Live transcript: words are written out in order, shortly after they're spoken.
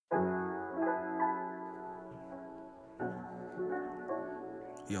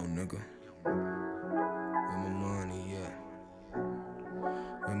Yo, nigga, where my money at?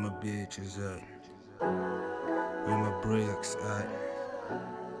 Where my bitches at? Where my bricks at?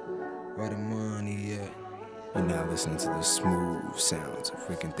 Where the money at? You're now listening to the smooth sounds of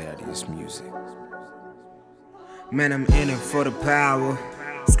Rick and Thaddeus music. Man, I'm in it for the power.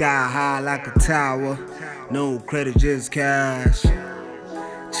 Sky high like a tower. No credit, just cash.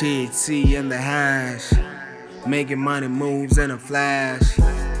 THC and the hash. Making money moves in a flash.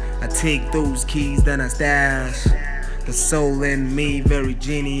 I take those keys, then I stash. The soul in me, very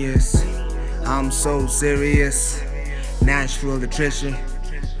genius. I'm so serious. Natural nutrition.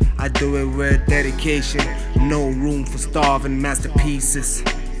 I do it with dedication. No room for starving masterpieces.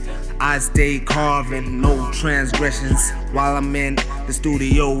 I stay carving, no transgressions. While I'm in the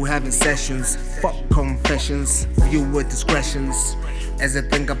studio having sessions. Fuck confessions, view with discretions. As I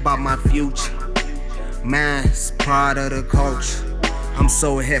think about my future, man's part of the culture. I'm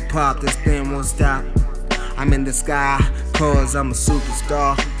so hip hop, this thing won't stop. I'm in the sky, cause I'm a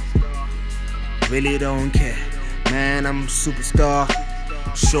superstar. Really don't care, man, I'm a superstar.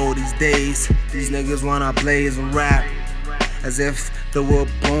 I'm sure these days, these niggas wanna blaze and rap as if they were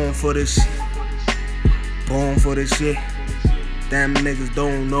born for this shit. Born for this shit. Them niggas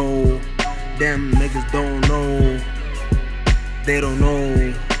don't know. Them niggas don't know. They don't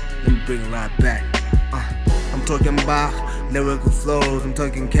know. Let me bring it right back. I'm talking about lyrical flows. I'm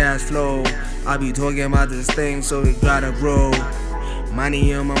talking cash flow. I be talking about this thing, so it gotta grow.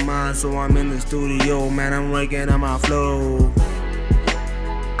 Money on my mind, so I'm in the studio. Man, I'm working on my flow.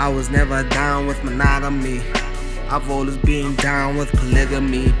 I was never down with monogamy. I've always been down with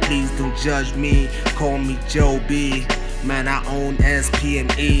polygamy. Please don't judge me, call me Joe B. Man, I own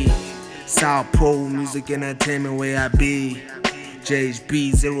SP&E. South Pro Music Entertainment where I be.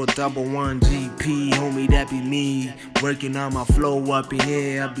 JHB 011 GP, homie, that be me. Working on my flow up in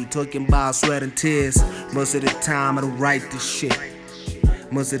here. I be talking about sweat and tears. Most of the time I don't write this shit.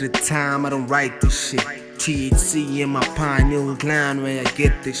 Most of the time I don't write this shit. THC in my pineal gland where I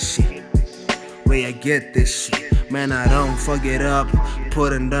get this shit. Where I get this shit. Man, I don't fuck it up.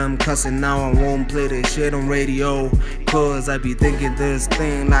 Putting them cussing now, I won't play this shit on radio. Cause I be thinking this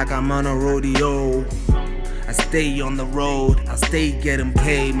thing like I'm on a rodeo. I stay on the road, I stay getting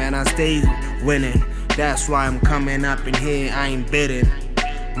paid, man, I stay winning. That's why I'm coming up in here, I ain't bidding.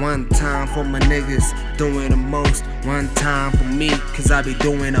 One time for my niggas, doing the most. One time for me, cause I be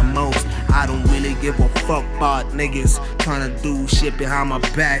doing the most. I don't really give a fuck about niggas tryna do shit behind my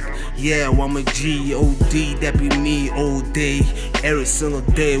back. Yeah, I'm a G.O.D., that be me all day. Every single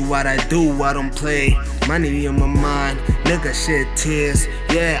day, what I do, I don't play. Money in my mind, nigga shed tears.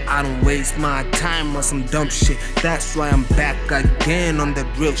 Yeah, I don't waste my time on some dumb shit. That's why I'm back again on the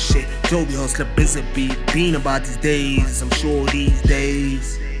real shit. Joby Hustler busy being about these days. I'm sure these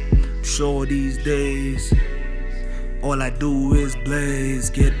days, all I do is blaze,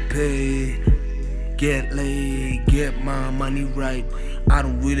 get paid, get laid, get my money right. I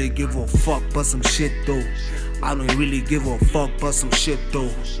don't really give a fuck but some shit though. I don't really give a fuck but some shit though.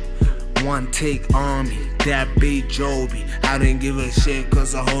 One take army, that be Joby. I didn't give a shit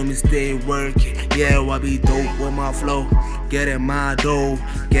cause the homies stay working. Yeah, I be dope with my flow. Getting my dough,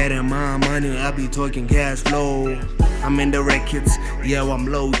 getting my money. I be talking cash flow. I'm in the records, yeah, I'm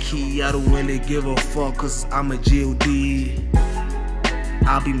low key. I don't really give a fuck cause I'm a G.O.D.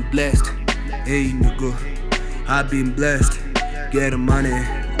 I've been blessed, hey nigga. I've been blessed, getting money.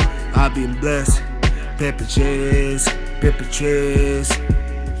 I've been blessed, pepper cheers, pepper cheers.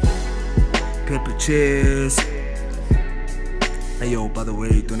 Pepper cheers. Hey yo, by the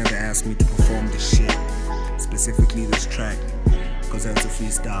way, don't ever ask me to perform this shit, specifically this track, cause that's a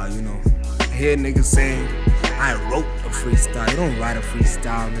freestyle, you know. I hear niggas saying I wrote a freestyle. You don't write a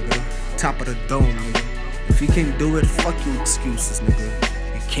freestyle, nigga. Top of the dome, nigga. If you can't do it, fuck your excuses, nigga.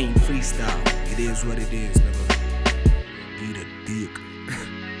 You can't freestyle. It is what it is, nigga. Eat a dick.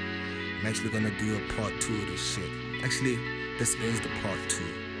 I'm actually gonna do a part 2 of this shit. Actually, this is the part 2.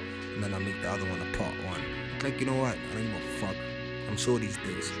 And then I'll make the other one a part 1. Like, you know what? I don't give a fuck. I'm sure these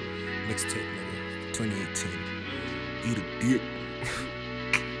days. Mixtape, nigga. 2018. Eat a dick.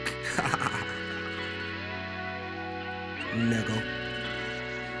 Nigga.